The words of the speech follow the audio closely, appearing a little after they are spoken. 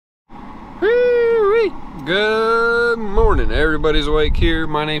Good morning, everybody's awake here.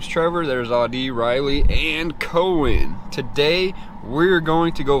 My name's Trevor, there's Audie, Riley, and Cohen. Today we're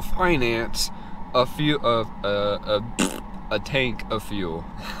going to go finance a tank of fuel.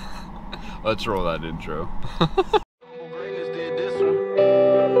 Let's roll that intro.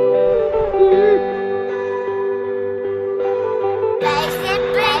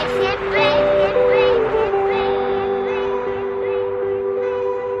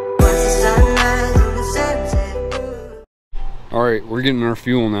 Alright, we're getting our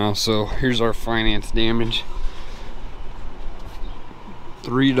fuel now, so here's our finance damage.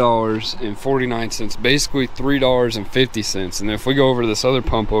 $3.49, basically $3.50. And if we go over to this other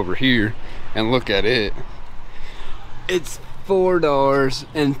pump over here and look at it, it's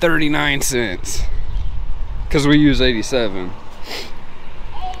 $4.39 because we use 87.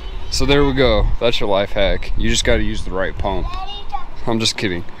 So there we go. That's your life hack. You just got to use the right pump. I'm just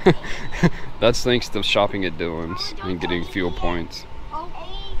kidding. That's thanks to shopping at Dillon's and getting fuel points.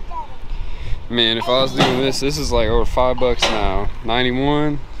 Man, if I was doing this is like over $5 now.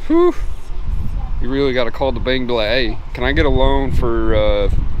 91. Whew. You really got to call the bank and be like, hey, can I get a loan for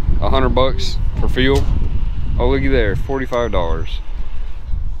 $100 for fuel? Oh, looky there, $45.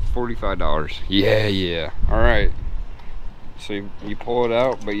 $45. Yeah. All right. So you pull it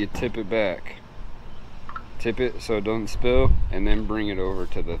out, but you tip it back. Tip it so it doesn't spill, and then bring it over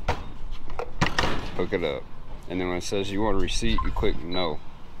to the hook it up. And then when it says you want a receipt, you click no.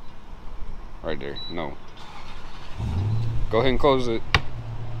 Right there, no. Go ahead and close it.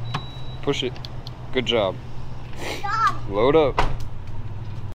 Push it. Good job. Load up.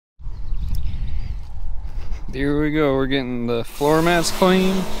 Here we go. We're getting the floor mats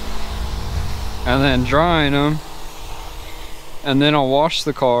clean and then drying them, and then I'll wash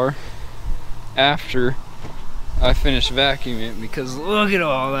the car after I finish vacuuming it, because look at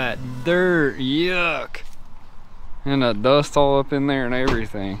all that dirt, yuck, and that dust all up in there and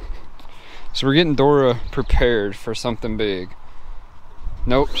everything. So we're getting Dora prepared for something big.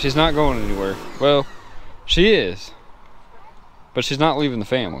 Nope, she's not going anywhere. Well, she is, but she's not leaving the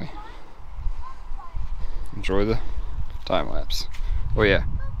family. Enjoy the time lapse. Oh yeah.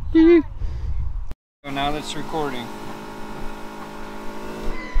 So now that's recording.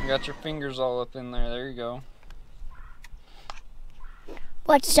 You got your fingers all up in there. There you go.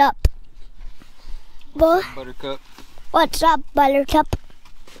 What's up, boy? Buttercup. What's up, Buttercup?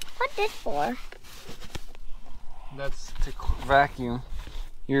 What's this for? That's to vacuum.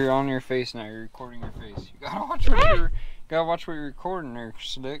 You're on your face now. You're recording your face. You gotta watch what you're recording there,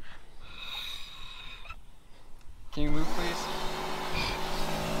 Slick. Can you move, please?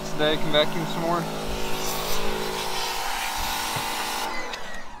 So Daddy can vacuum some more.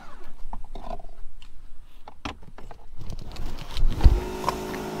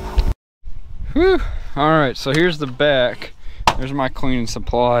 Whew. Alright, so here's the back. There's my cleaning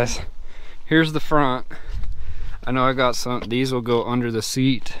supplies. Here's the front. I know I got some. These will go under the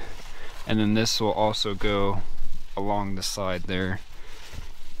seat, and then this will also go along the side there.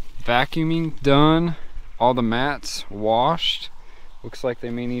 Vacuuming done. All the mats washed. Looks like they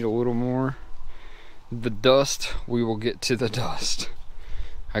may need a little more. The dust, we will get to the dust.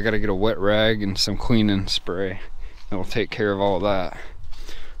 I gotta get a wet rag and some cleaning spray. That will take care of all that.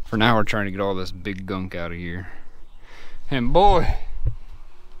 For now, we're trying to get all this big gunk out of here. And boy,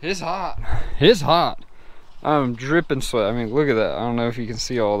 it's hot. It's hot. I'm dripping sweat. I mean, look at that. I don't know if you can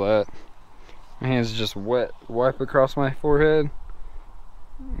see all that. My hands are just wet. Wipe across my forehead.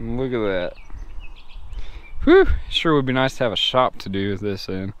 And look at that. Whew. Sure would be nice to have a shop to do this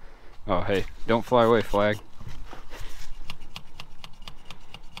in. Oh, hey, don't fly away, flag.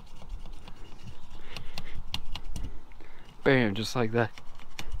 Bam, just like that.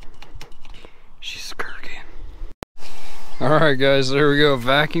 She's skirking. Alright guys, there we go.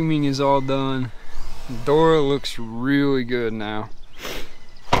 Vacuuming is all done. Dora looks really good now.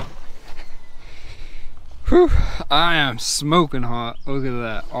 Whew, I am smoking hot. Look at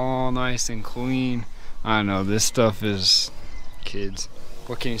that, all nice and clean. I know, this stuff is kids.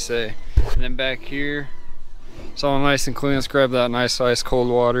 What can you say? And then back here, it's all nice and clean. Let's grab that nice ice cold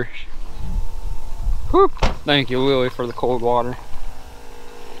water. Whew. Thank you, Lily, for the cold water.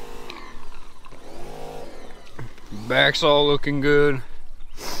 Back's all looking good.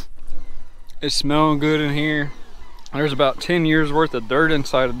 It's smelling good in here. There's about 10 years worth of dirt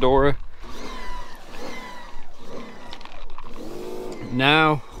inside of Dora.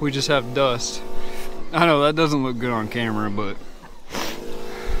 Now we just have dust. I know that doesn't look good on camera, but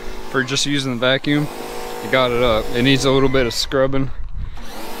for just using the vacuum, you got it up. It needs a little bit of scrubbing.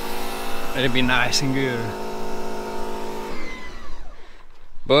 It'd be nice and good.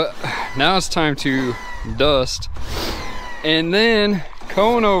 But now it's time to dust. And then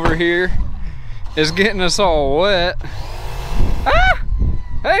Cone over here is getting us all wet. Ah!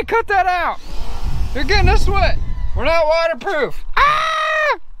 Hey, cut that out. You're getting us wet. We're not waterproof.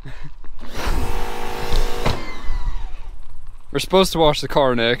 Ah! We're supposed to wash the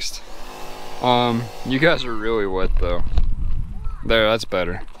car next. You guys are really wet though. There, that's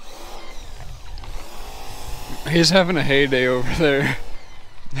better. He's having a heyday over there.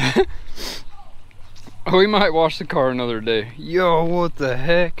 We might wash the car another day. Yo, what the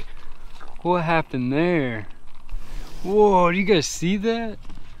heck? What happened there? Whoa, do you guys see that?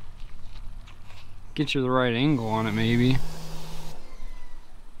 Get you the right angle on it, maybe.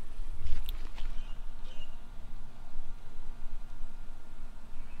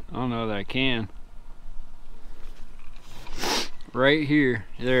 I don't know that I can. Right here.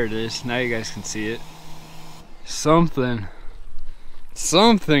 There it is. Now you guys can see it. Something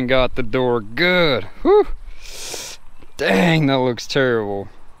got the door good. Whew. Dang, that looks terrible.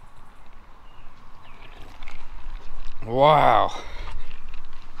 Wow.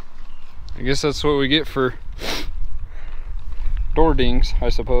 I guess that's what we get for door dings, I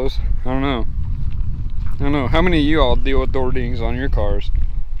suppose. I don't know. How many of you all deal with door dings on your cars?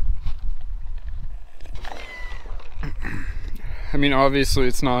 I mean, obviously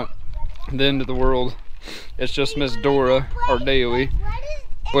it's not the end of the world. It's just Miss Dora, our daily.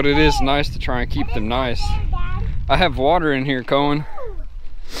 But it is nice to try and keep them nice. I have water in here, Cohen.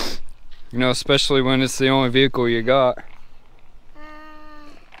 You know, especially when it's the only vehicle you got.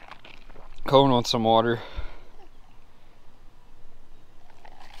 Cohen wants some water.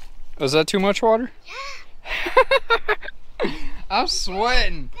 Is that too much water? I'm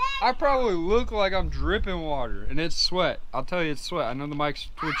sweating. I probably look like I'm dripping water, and it's sweat. I'll tell you, it's sweat. I know the mic's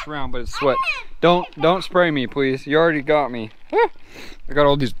twitched around, but it's sweat. Don't spray me, please. You already got me. I got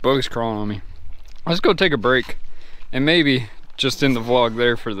all these bugs crawling on me. Let's go take a break, and maybe just end the vlog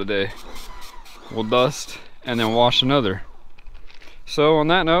there for the day. We'll dust and then wash another. So on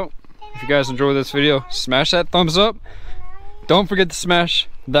that note, if you guys enjoyed this video, smash that thumbs up. Don't forget to smash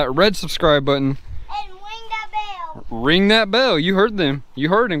that red subscribe button. Ring that bell. You heard them. You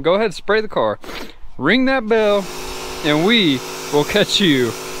heard him. Go ahead, spray the car. Ring that bell, and we will catch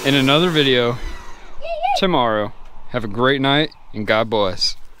you in another video tomorrow. Have a great night, and God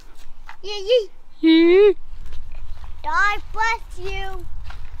bless. God bless you.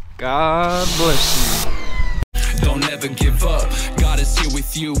 God bless you. Don't ever give up, God is here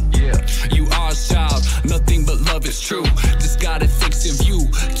with you. You are a child, nothing but love is true. Just got a fixed view,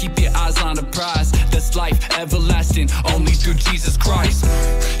 keep your eyes on the prize. That's life everlasting, only through Jesus Christ.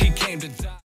 He came to die.